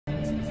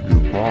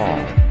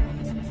Bob.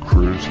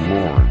 Chris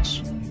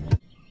Lawrence.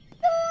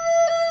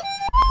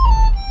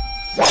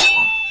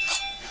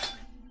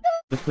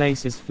 The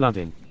place is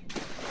flooding.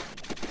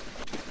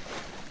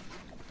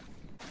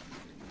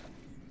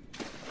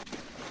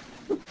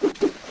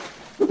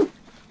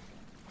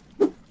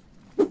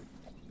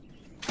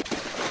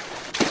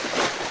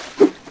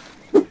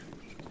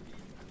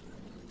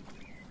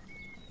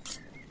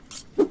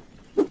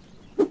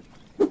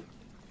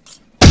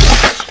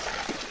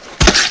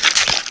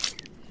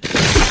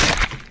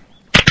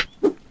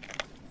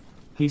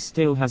 He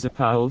still has a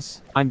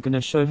pulse. I'm gonna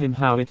show him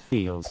how it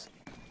feels.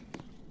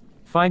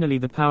 Finally,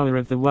 the power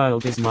of the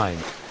world is mine.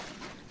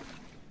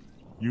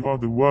 You are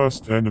the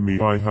worst enemy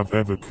I have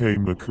ever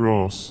came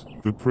across.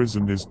 The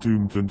prison is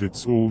doomed and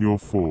it's all your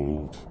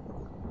fault.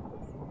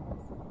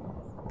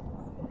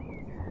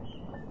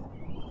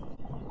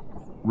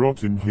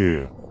 Rot in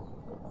here.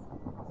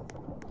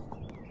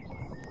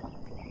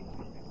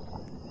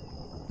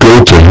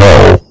 Go to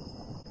hell.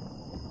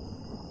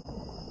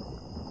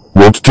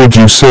 What did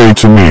you say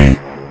to me?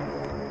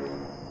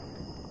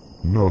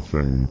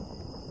 Nothing.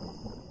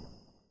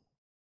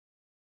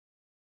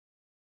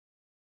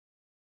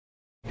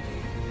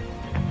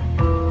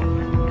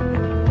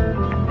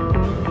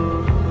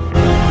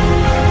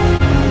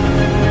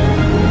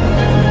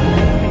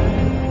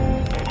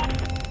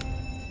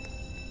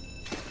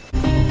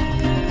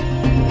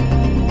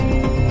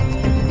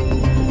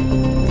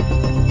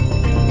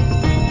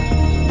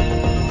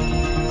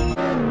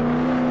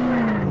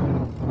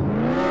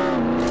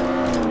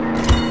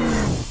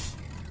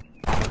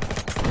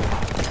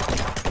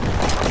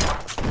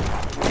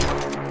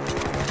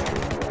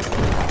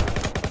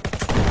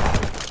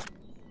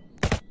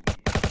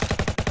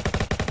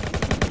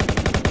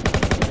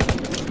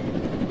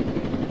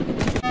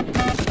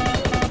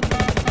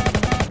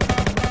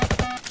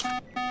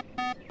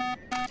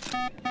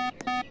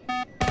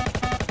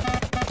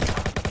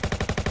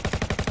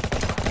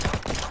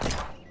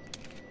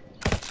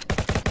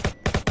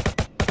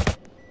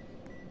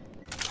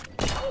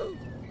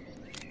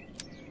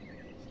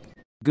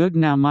 Good,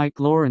 now Mike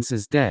Lawrence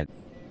is dead.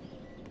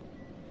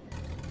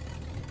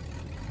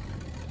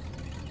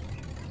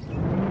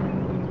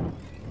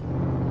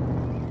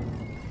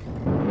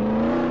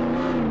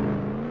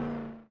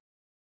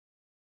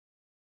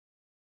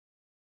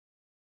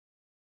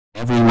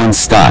 Everyone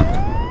stop.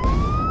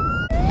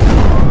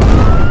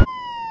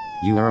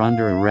 You are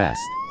under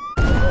arrest.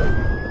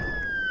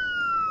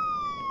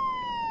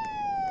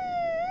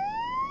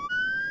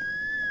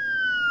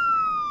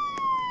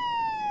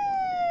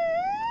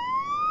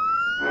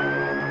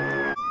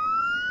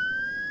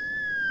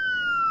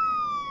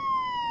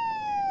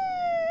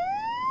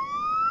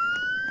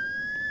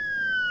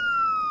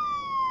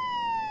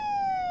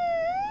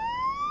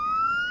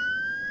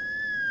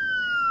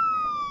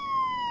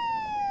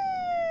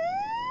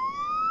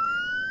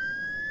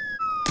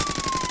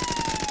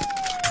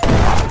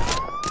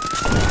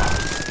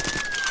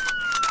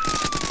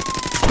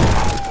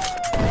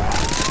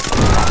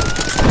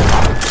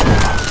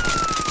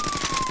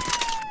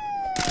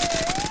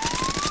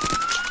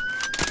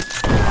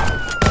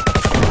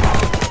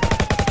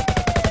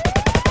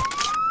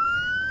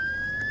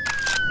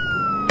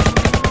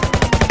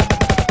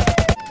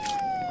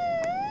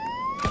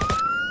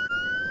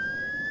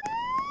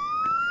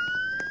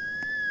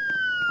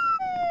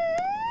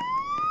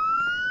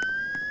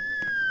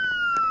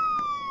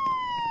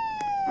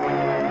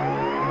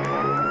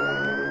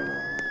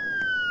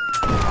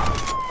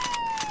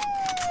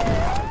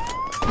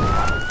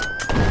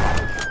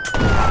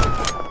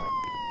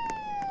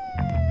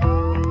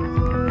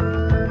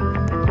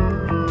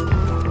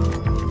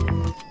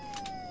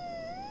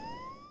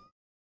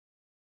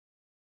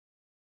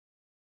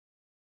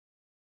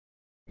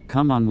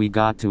 Come on, we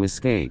got to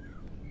escape.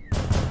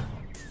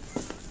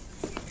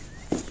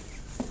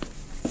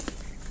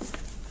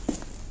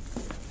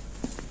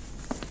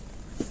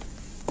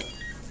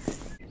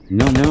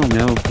 No, no,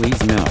 no,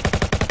 please no.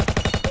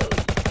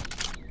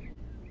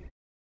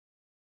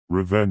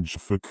 Revenge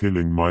for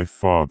killing my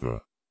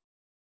father.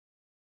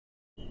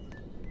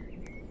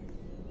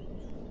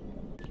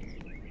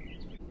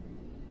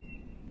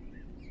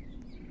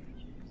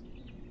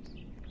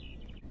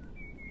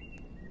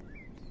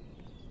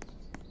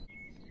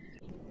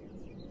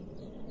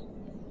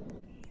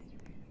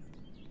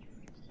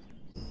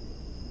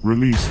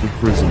 Release the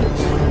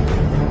prisoners.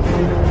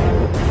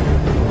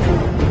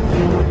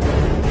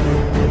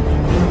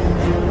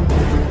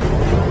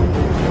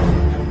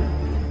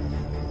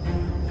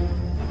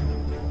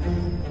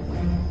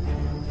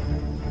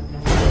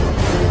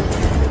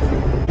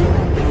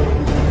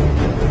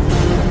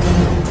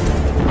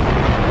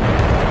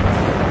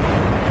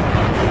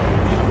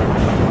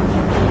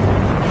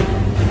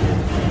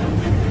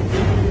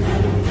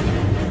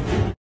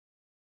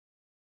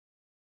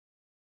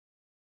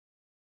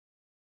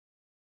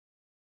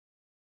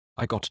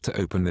 I got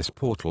to open this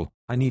portal.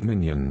 I need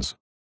minions.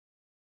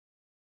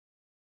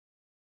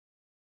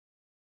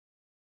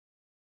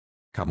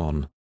 Come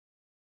on.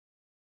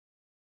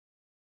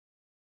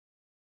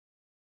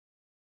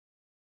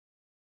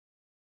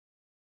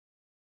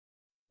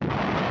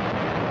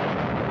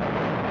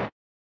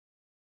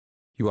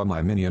 You are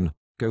my minion,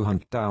 go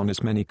hunt down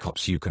as many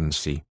cops you can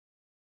see.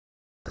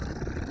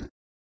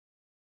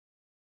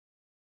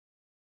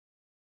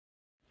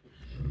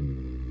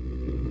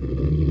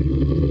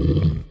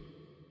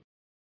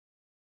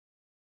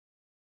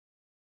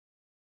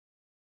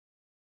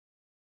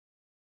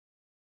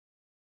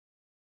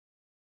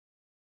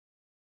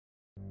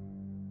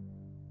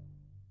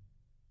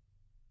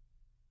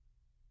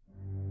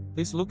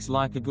 This looks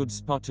like a good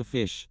spot to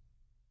fish.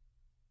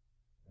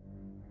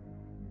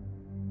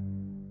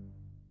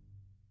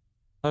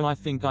 Oh, I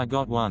think I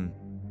got one.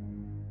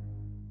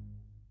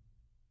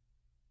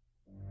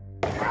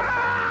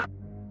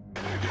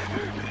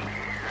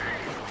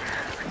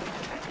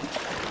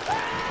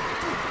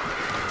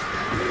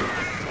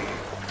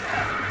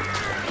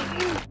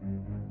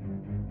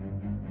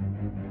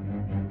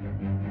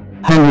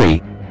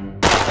 Hungry.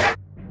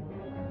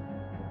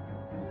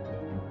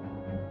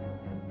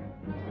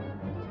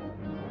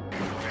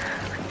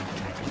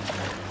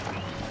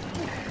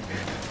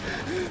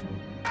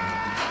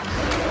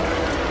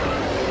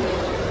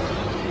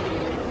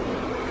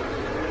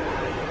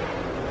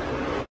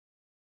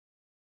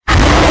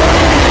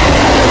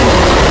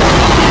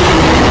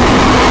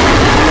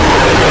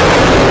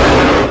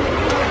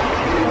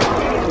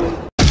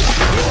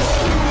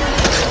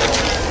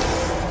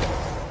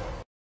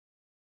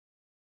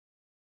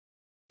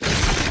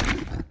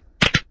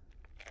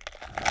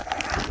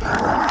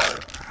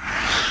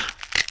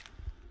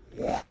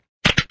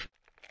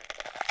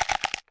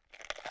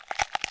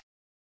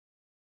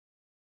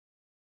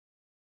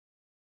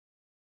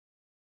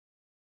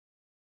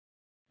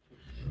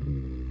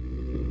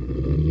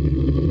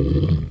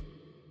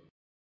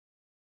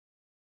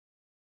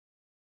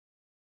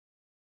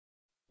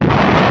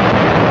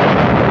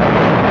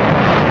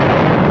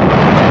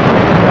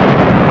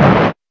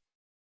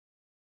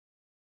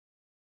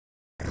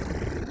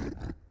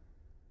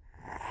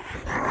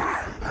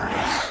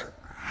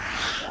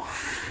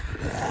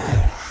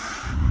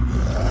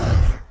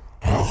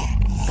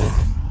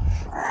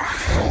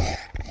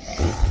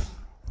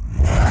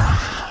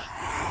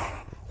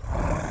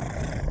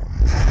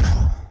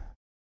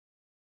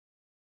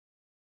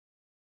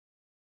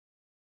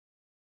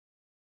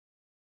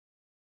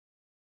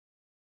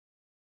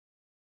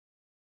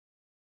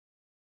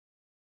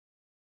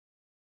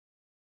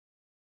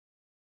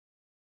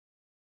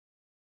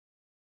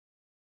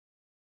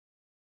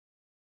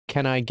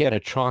 Can I get a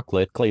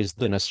chocolate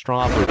glazed and a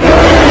strawberry?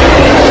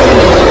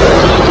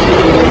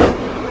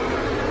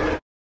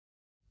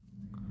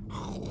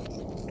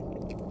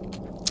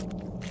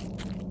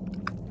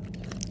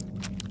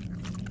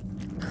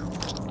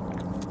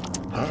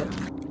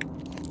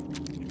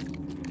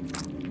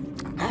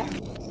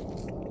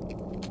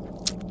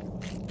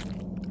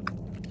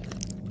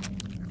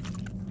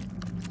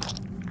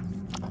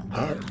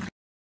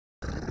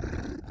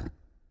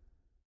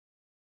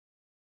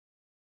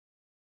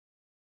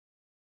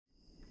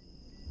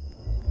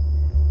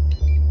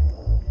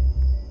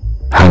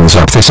 Hands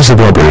up, this is a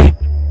robbery.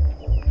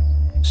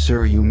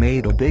 Sir, you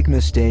made a big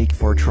mistake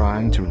for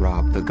trying to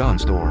rob the gun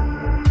store.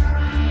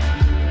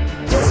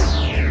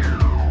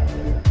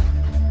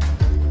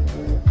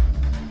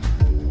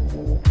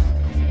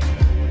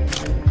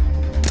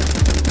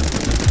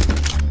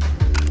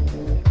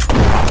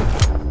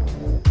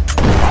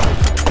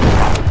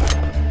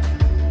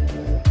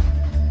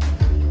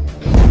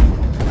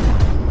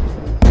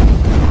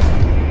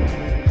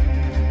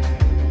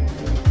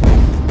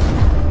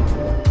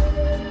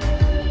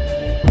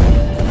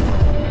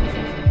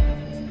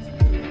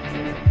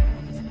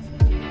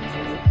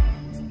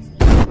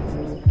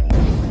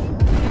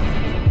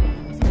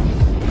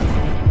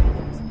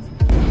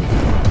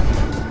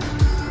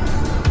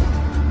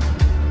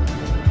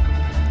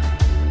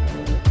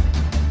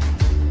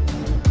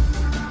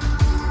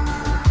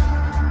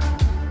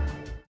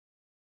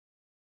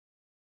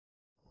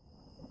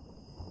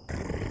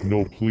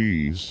 No,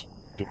 please.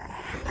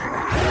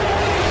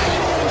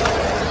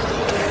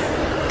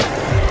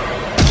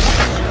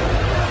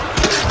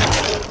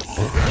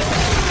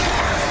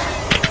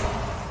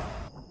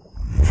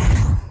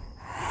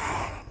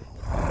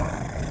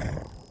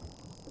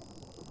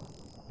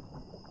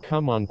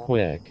 Come on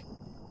quick.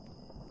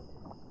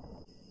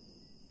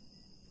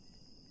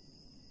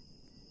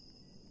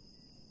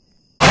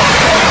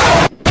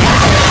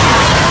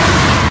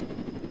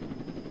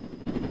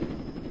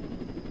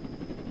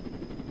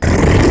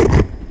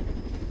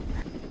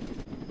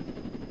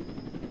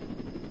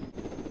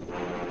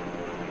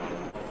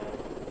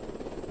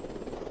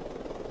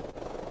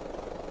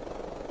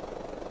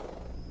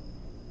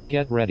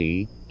 Get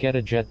ready, get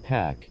a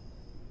jetpack.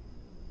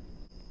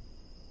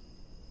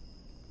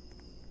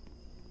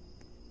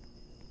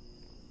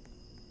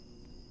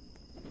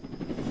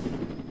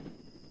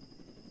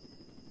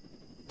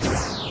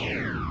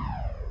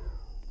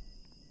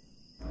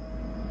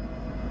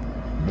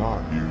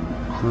 Not you,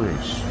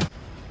 Chris.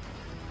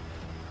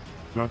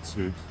 That's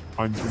it,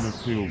 I'm gonna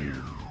kill you.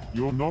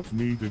 You're not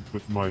needed,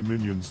 but my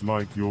minions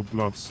like your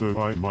blood, so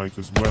I might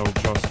as well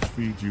just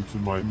feed you to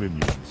my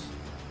minions.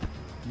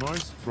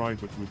 Nice try,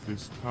 but with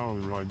this power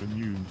I'm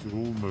immune to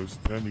almost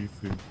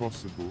anything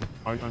possible.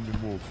 I am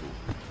immortal.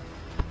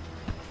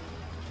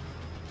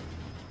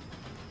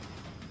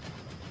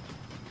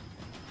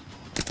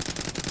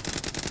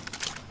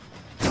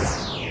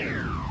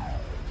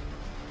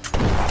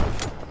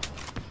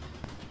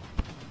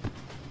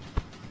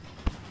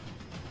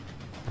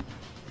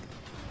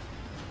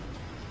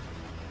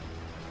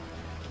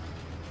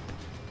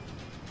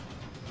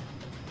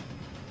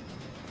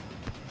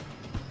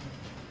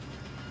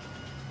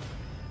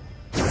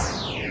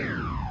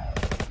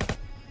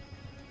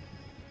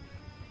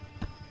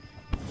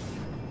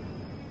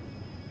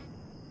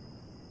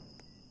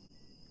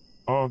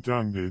 Ah,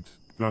 dang it,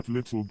 that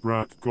little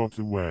brat got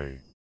away.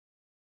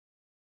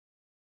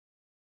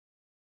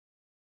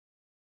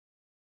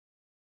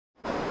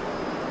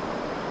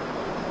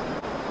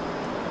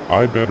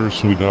 I better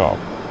suit up.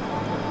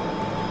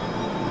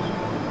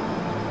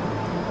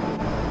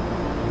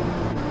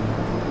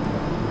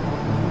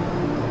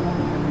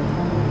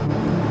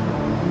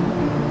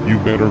 You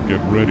better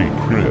get ready,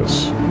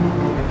 Chris.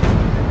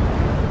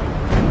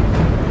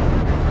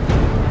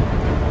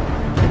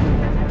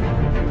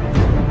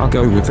 I'll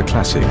go with the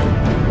classic.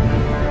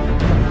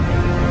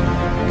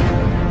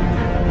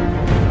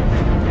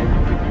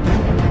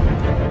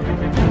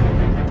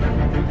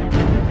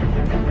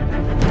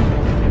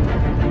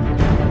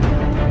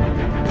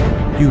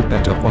 You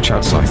better watch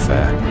out,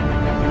 Cypher.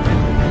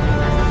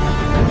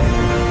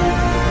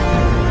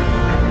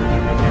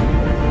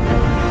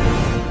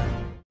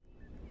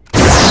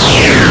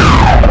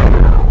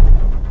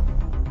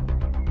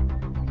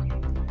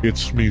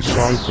 It's me,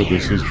 Cypher.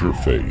 This is your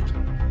fate.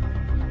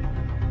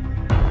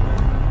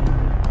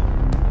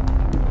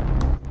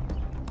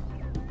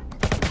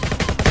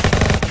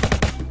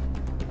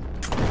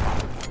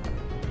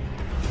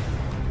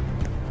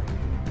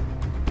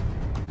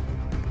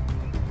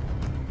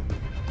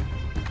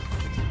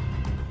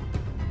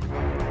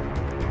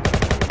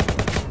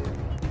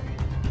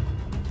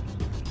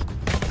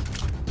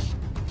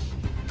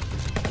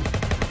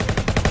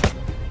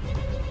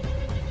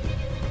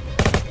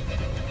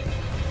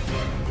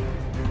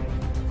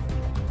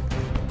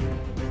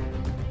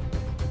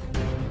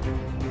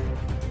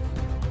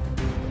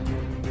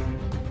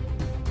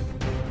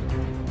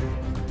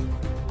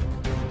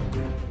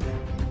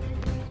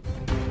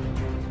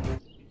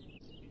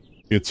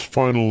 It's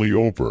finally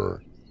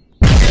over.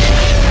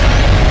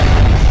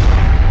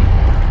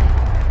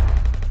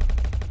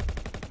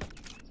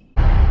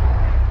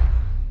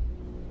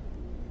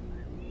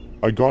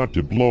 I got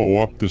to blow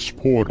up this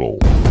portal.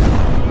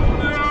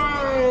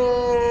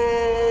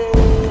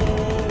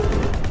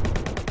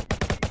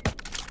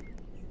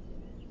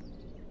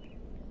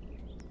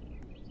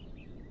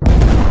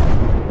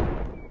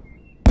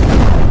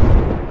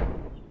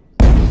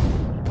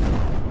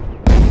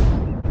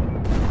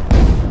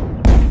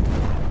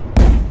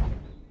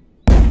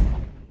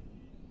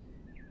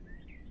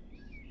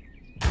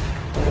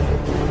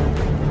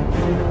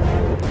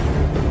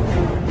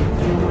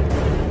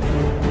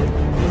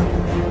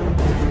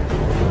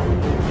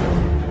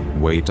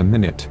 Wait a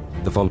minute,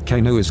 the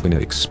volcano is gonna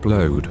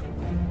explode.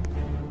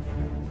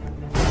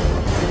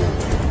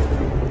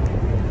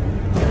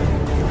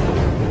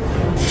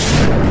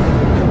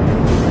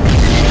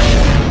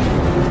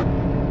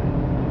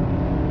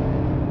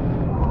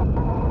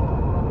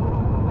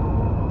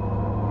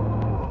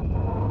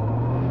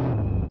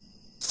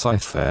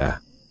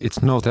 Cypher,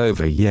 it's not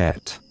over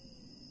yet.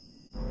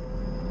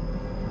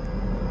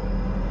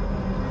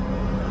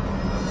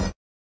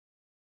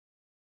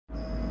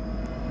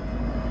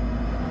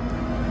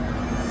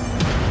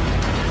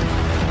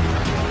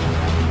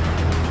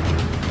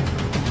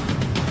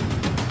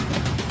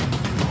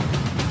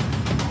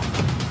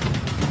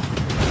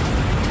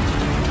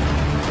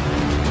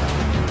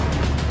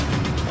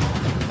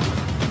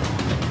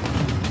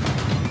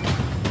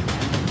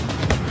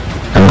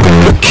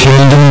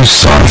 Kill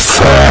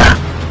Cypher.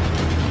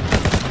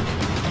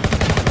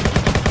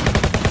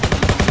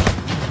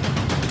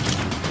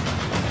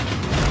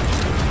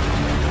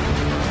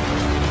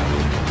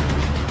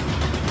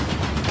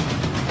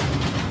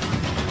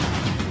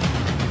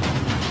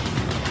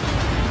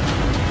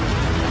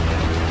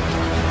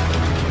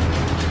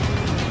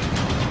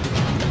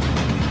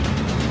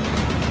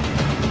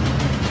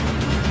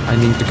 I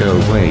need to go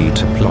away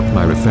to plot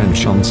my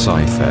revenge on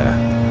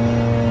Cypher.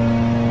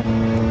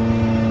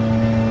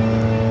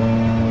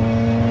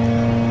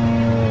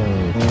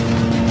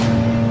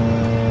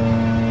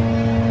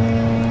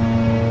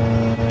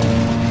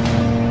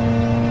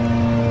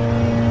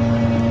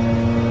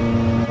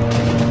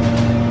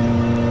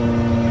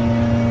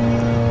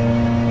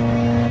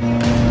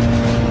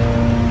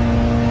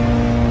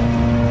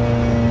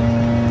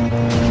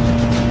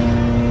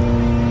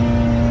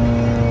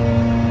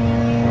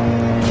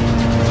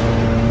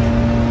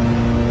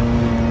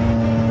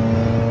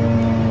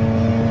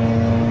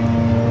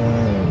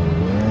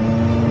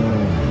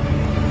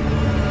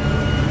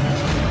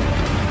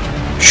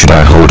 Should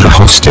I hold a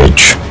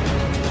hostage?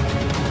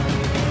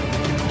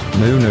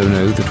 No,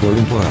 that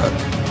won't work.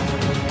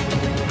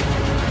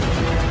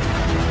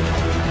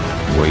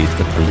 persuade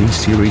the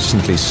police he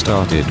recently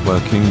started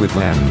working with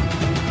them.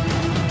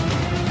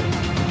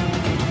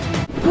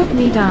 Put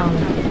me down,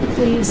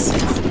 please.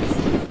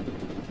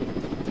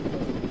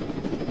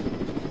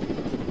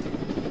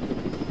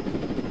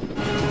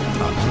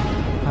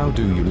 How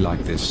do you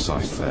like this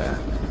cipher?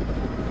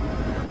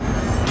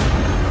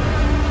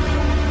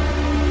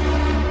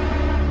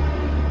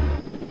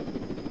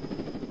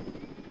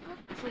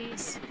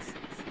 Please.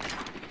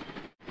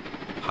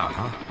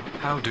 Haha,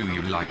 how do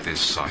you like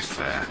this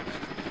cipher?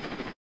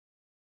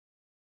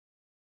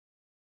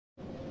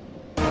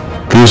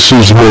 This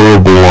is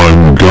horrible,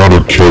 I'm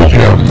gonna kill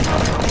him.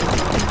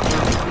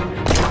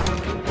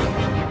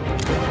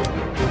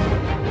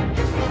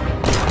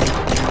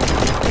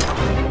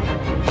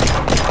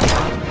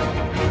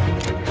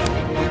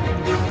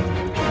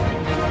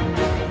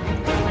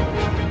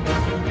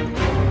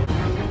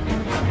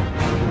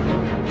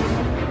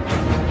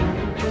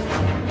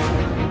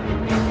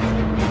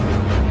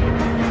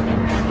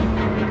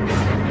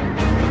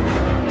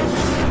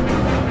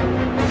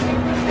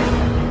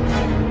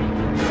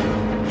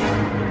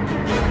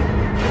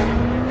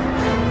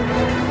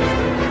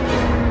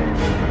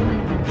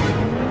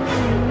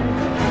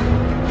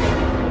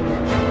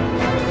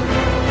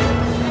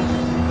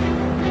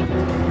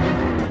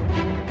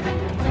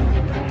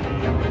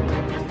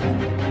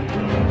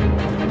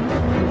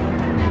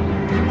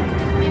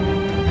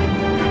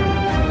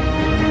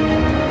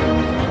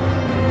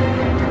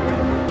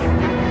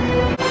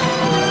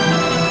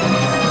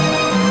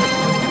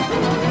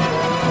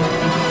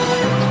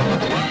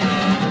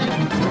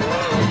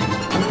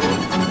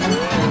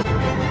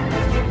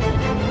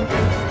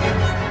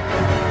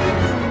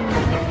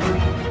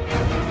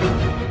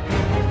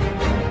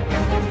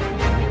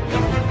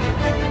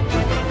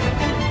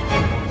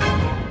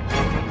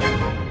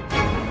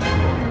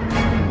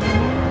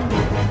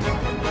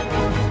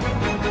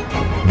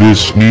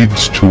 This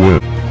needs to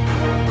end.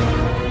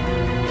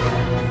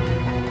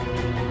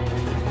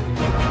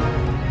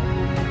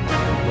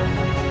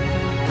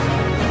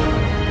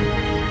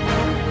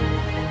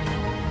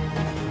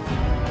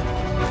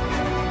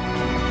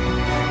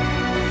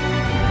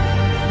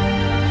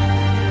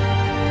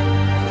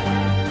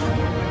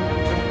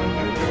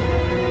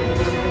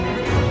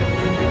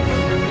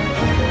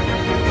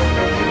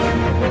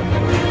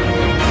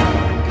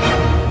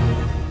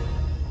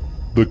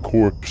 The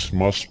corpse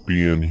must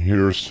be in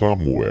here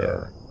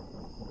somewhere.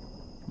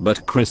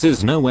 But Chris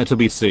is nowhere to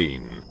be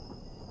seen.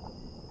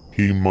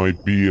 He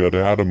might be at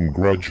Adam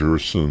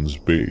Grudgerson's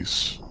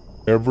base.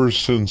 Ever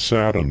since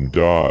Adam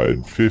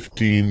died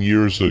 15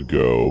 years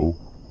ago,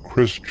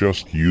 Chris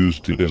just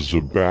used it as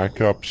a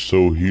backup,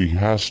 so he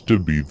has to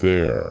be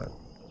there.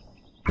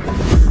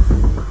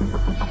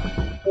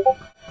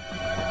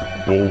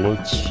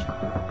 Bullets.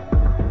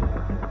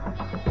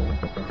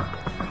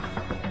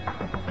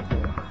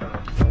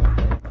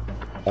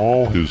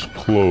 All his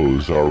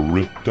clothes are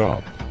ripped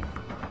up.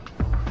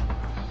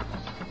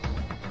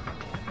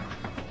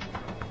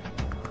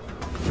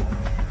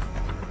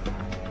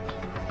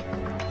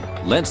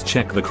 Let's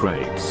check the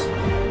crates.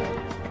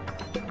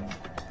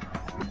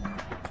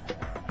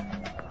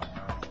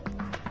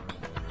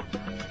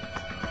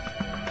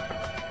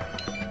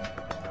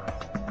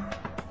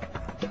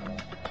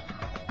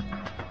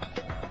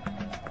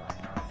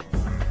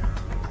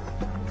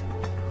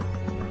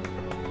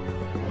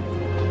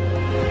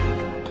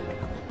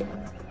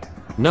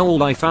 No,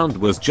 all I found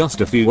was just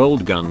a few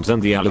old guns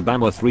and the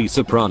Alabama 3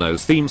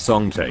 Sopranos theme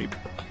song tape.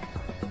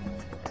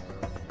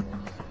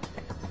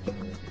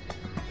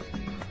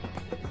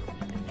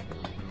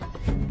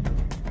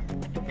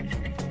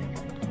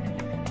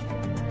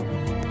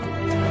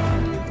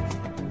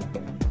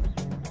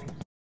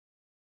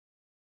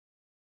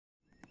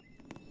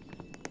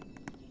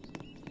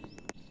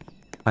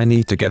 I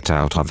need to get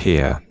out of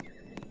here.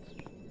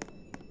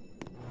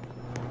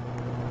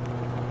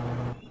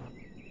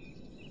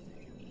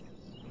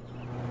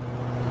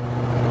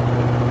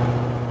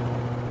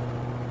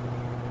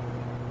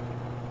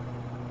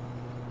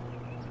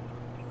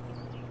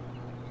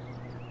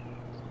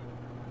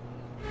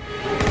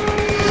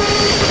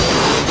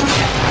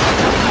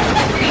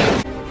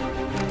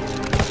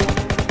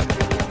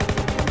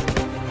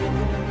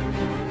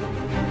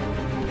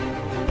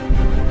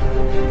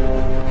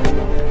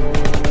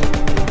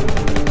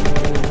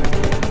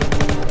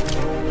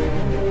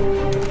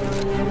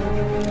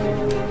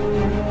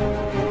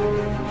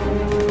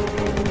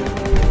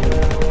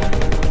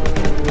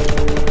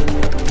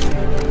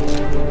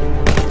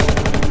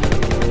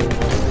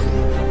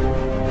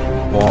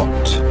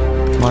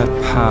 My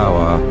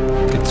power,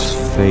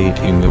 it's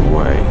fading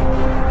away.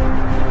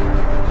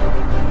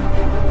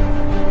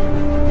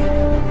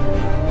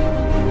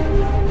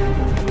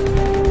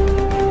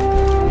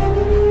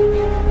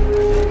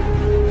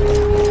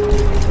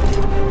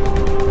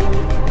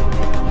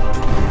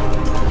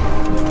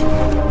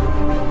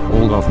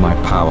 All of my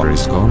power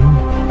is gone?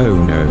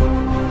 Oh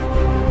no.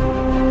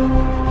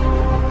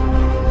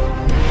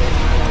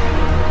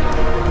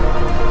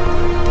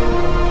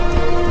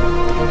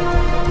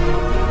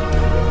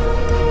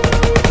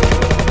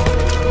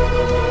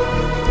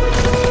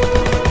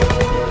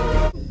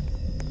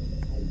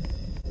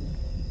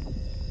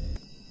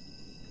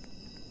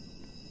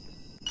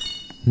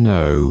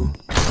 no.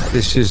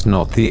 This is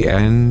not the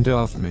end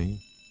of me.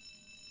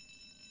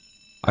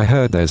 I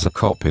heard there's a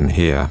cop in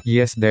here.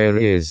 Yes, there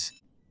is.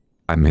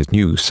 I'm his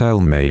new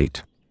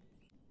cellmate.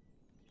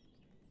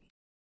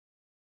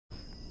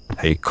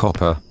 Hey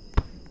copper.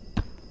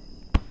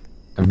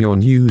 I'm your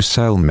new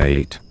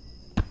cellmate.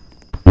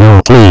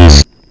 No,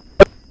 please.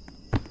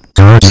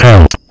 Guards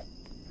help.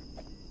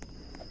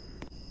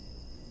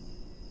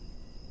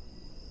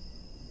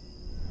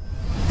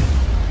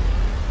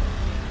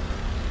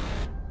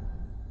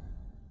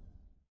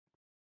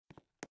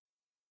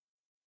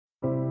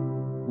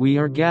 We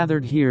are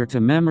gathered here to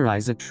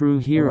memorize a true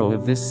hero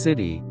of this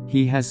city.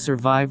 He has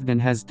survived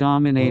and has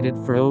dominated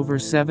for over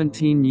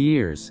 17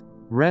 years.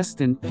 Rest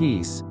in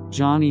peace,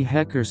 Johnny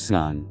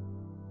Heckerson.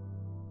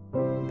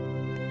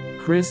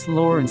 Chris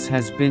Lawrence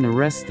has been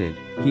arrested.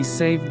 He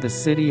saved the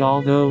city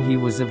although he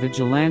was a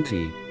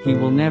vigilante. He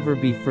will never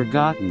be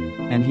forgotten,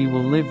 and he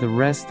will live the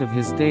rest of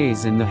his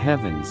days in the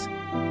heavens.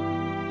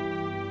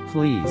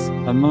 Please,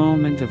 a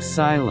moment of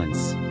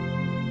silence.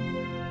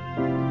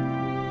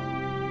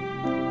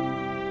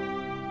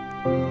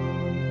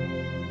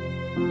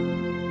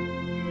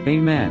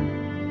 Amen.